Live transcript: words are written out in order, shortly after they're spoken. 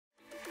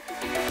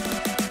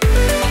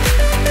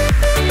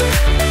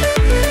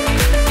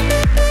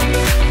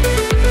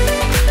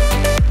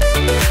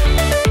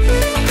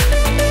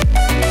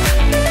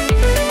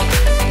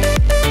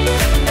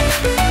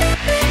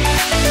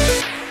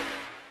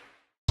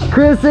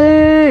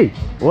Chrissy!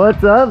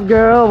 What's up,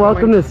 girl?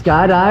 Welcome to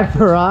Skydive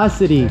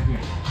Fyrosity.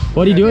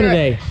 What are you doing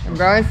today? I'm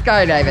going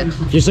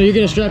skydiving. So you're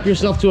gonna strap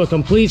yourself to a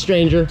complete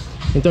stranger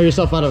and throw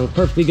yourself out of a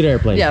perfectly good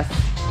airplane? Yes.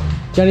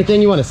 Got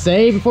anything you want to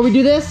say before we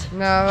do this?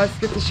 No, let's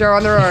get the show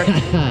on the road.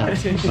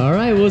 All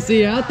right, we'll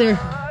see you out there.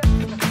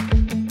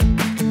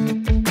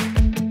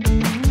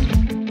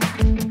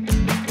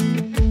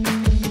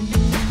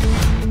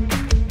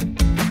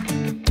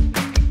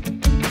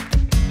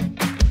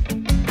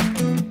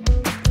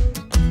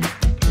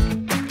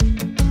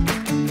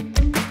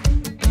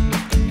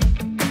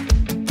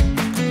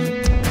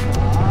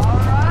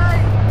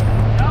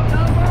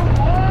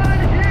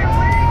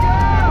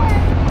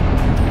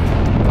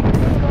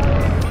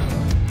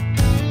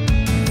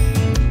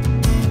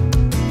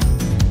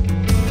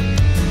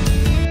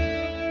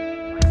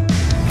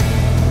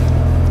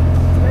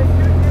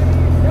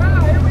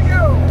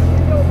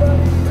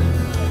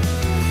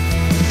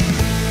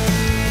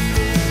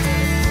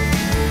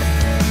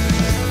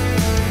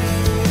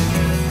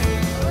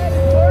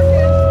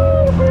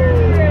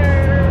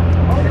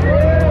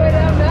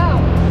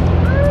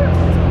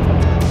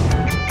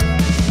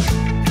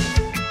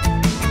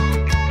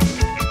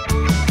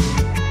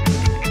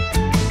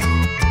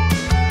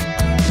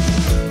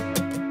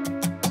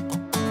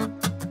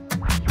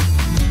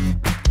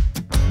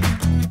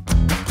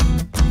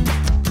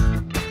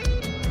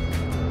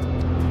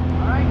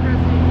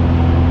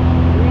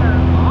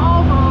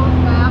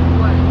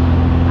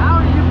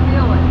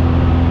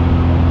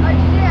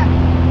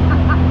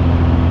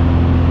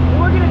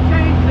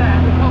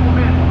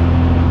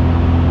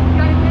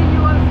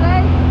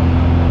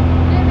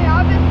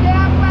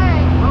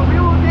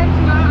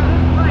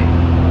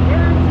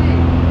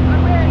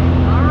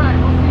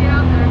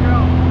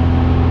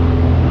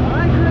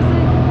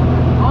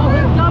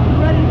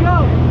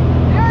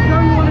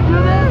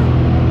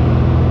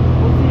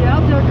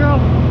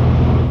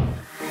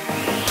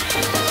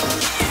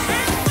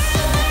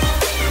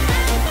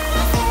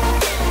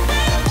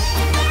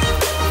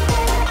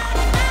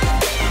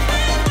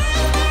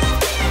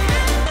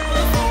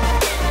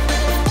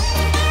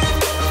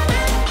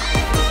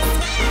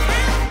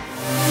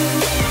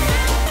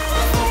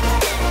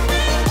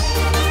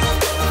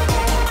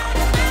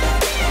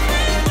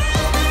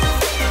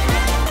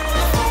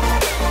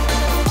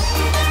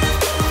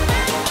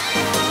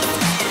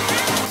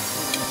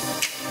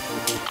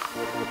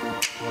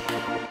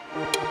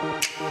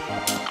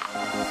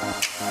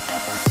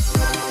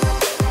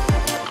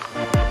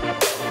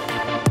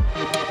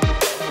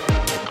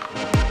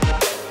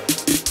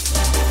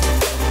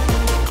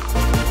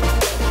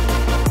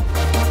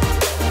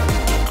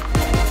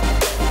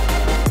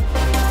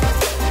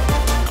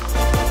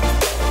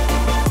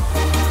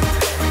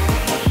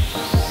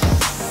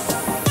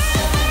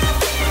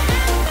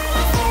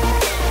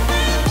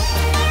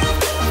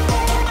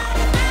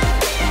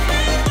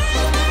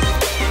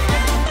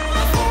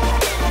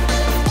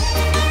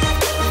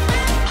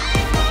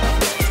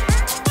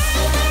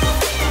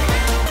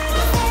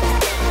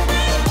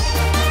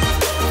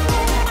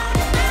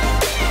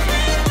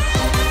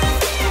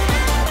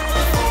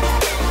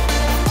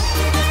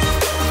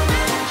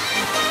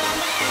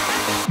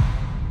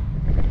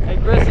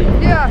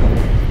 Yeah.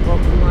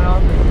 Welcome to my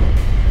office.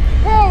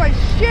 Holy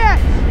shit!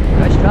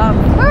 Nice job.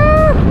 Woo!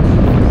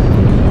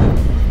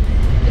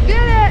 I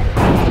did it!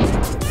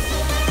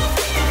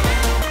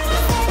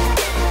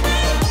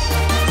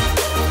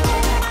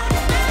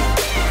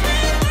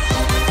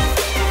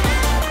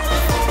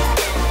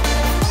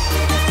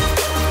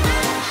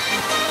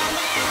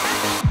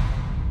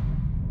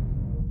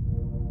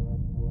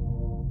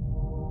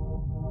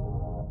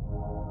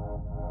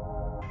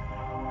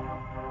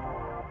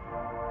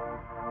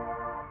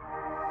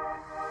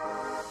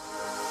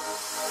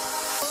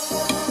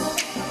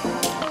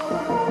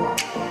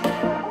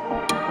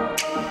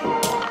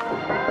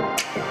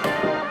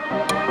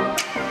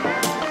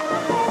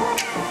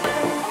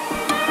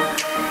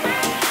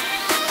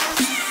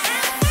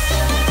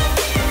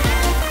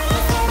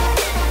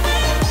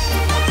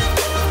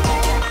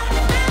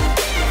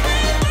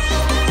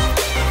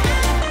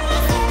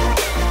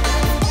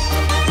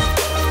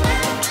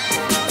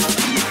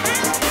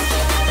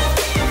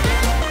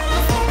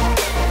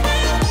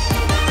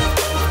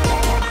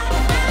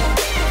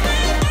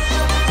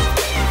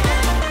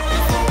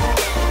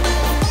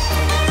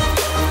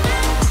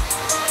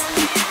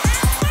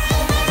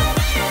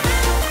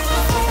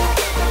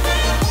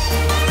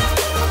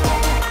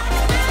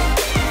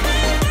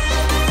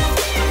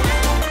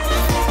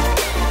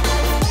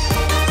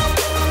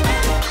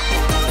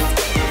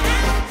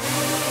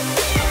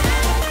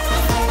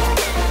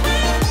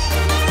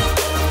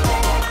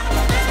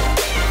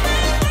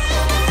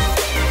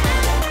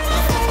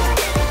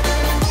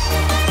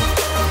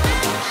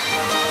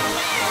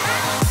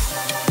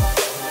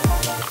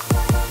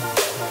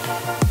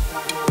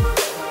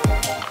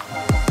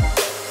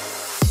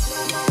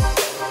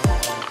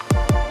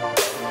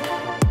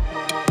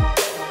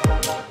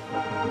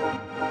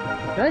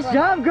 Nice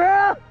job,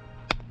 girl.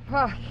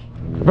 Fuck.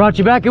 Brought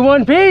you back in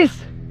one piece.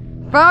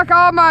 Fuck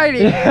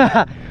almighty.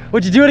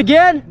 Would you do it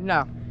again?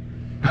 No.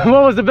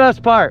 What was the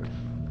best part?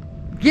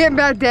 Getting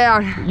back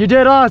down. You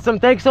did awesome.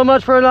 Thanks so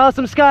much for an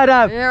awesome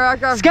skydive. You're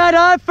welcome.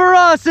 Skydive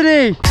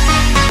Fyrosity.